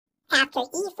After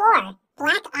e4,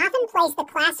 black often plays the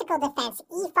classical defense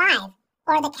e5,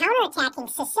 or the counterattacking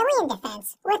Sicilian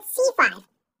defense with c5.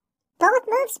 Both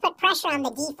moves put pressure on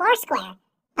the d4 square,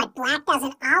 but black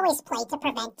doesn't always play to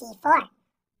prevent d4.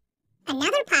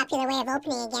 Another popular way of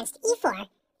opening against e4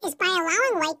 is by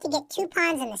allowing white to get 2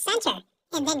 pawns in the center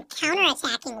and then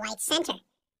counterattacking white's center.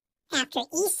 After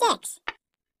e6,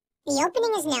 the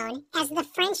opening is known as the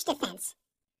French defense.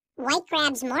 White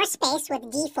grabs more space with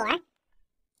d4,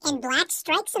 and black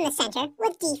strikes in the center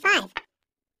with d5.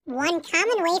 One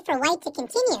common way for white to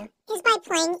continue is by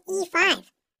playing e5,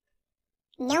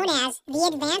 known as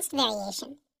the advanced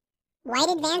variation. White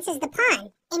advances the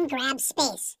pawn and grabs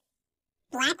space.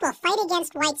 Black will fight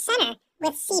against white's center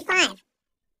with c5,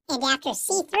 and after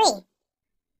c3,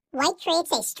 white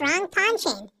creates a strong pawn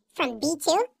chain from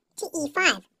b2 to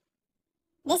e5.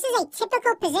 This is a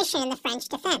typical position in the French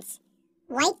defense.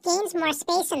 White gains more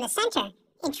space in the center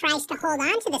and tries to hold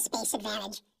on to the space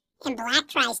advantage, and black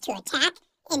tries to attack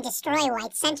and destroy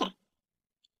white's center.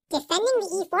 Defending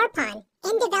the e4 pawn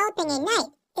and developing a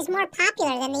knight is more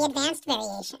popular than the advanced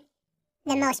variation.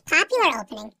 The most popular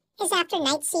opening is after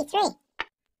knight c3,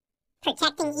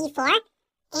 protecting e4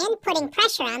 and putting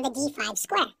pressure on the d5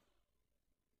 square.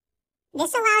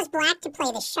 This allows black to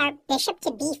play the sharp bishop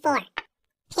to b4,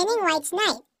 pinning white's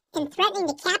knight and threatening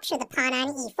to capture the pawn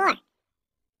on e4.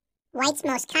 White's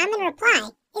most common reply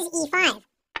is e5,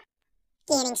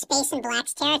 gaining space in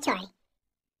black's territory.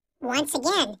 Once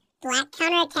again, black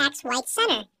counterattacks white's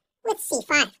center with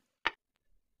c5.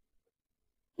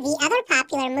 The other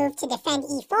popular move to defend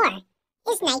e4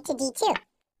 is knight to d2,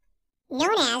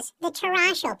 known as the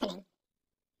Tarrasch opening.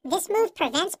 This move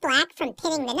prevents black from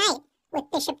pinning the knight with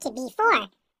bishop to b4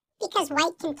 because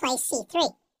white can play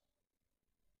c3.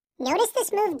 Notice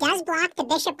this move does block the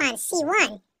bishop on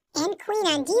c1 and queen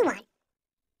on d1.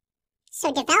 So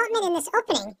development in this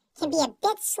opening can be a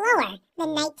bit slower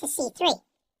than knight to c3.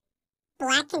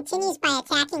 Black continues by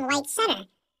attacking white's center,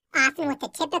 often with the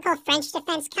typical French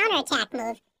defense counterattack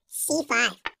move,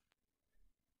 c5.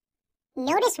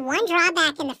 Notice one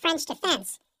drawback in the French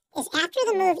defense is after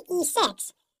the move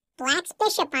e6, black's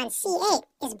bishop on c8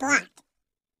 is blocked.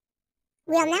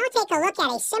 We'll now take a look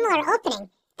at a similar opening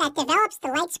that develops the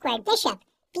light-squared bishop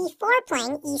before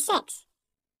playing e6.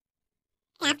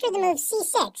 After the move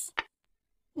c6,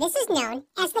 this is known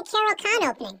as the Caro Kann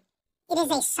opening. It is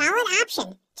a solid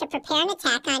option to prepare an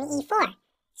attack on e4,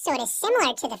 so it is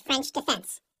similar to the French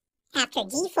defense. After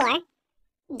d4,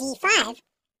 d5,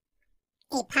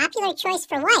 a popular choice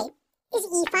for white is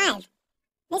e5.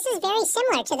 This is very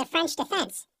similar to the French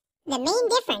defense. The main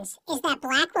difference is that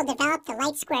black will develop the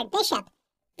light-squared bishop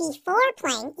before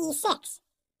playing e6.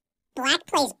 Black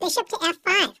plays bishop to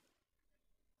f5,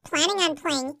 planning on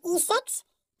playing e6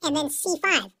 and then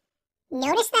c5.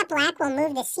 Notice that black will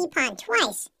move the c-pawn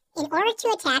twice in order to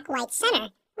attack white's center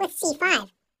with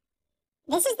c5.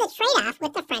 This is the trade-off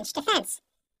with the French defense.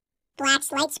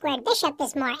 Black's light-squared bishop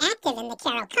is more active in the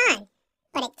Caro Kann,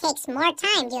 but it takes more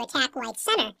time to attack white's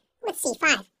center with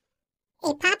c5.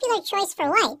 A popular choice for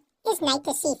white is knight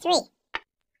to c3,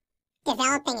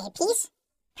 developing a piece,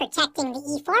 protecting the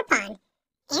e4 pawn,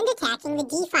 and attacking the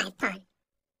d5 pawn.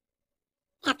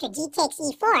 After d takes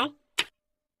e4,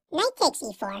 knight takes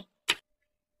e4.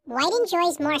 White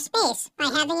enjoys more space by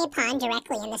having a pawn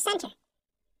directly in the center.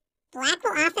 Black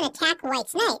will often attack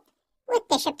white's knight with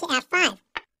bishop to f5.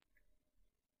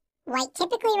 White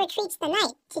typically retreats the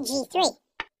knight to g3,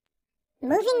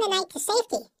 moving the knight to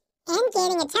safety and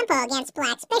gaining a tempo against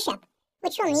black's bishop,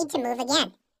 which will need to move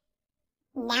again.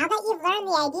 Now that you've learned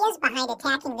the ideas behind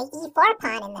attacking the e4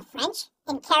 pawn in the French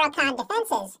and Caro Kann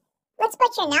defenses, let's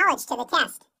put your knowledge to the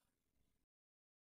test.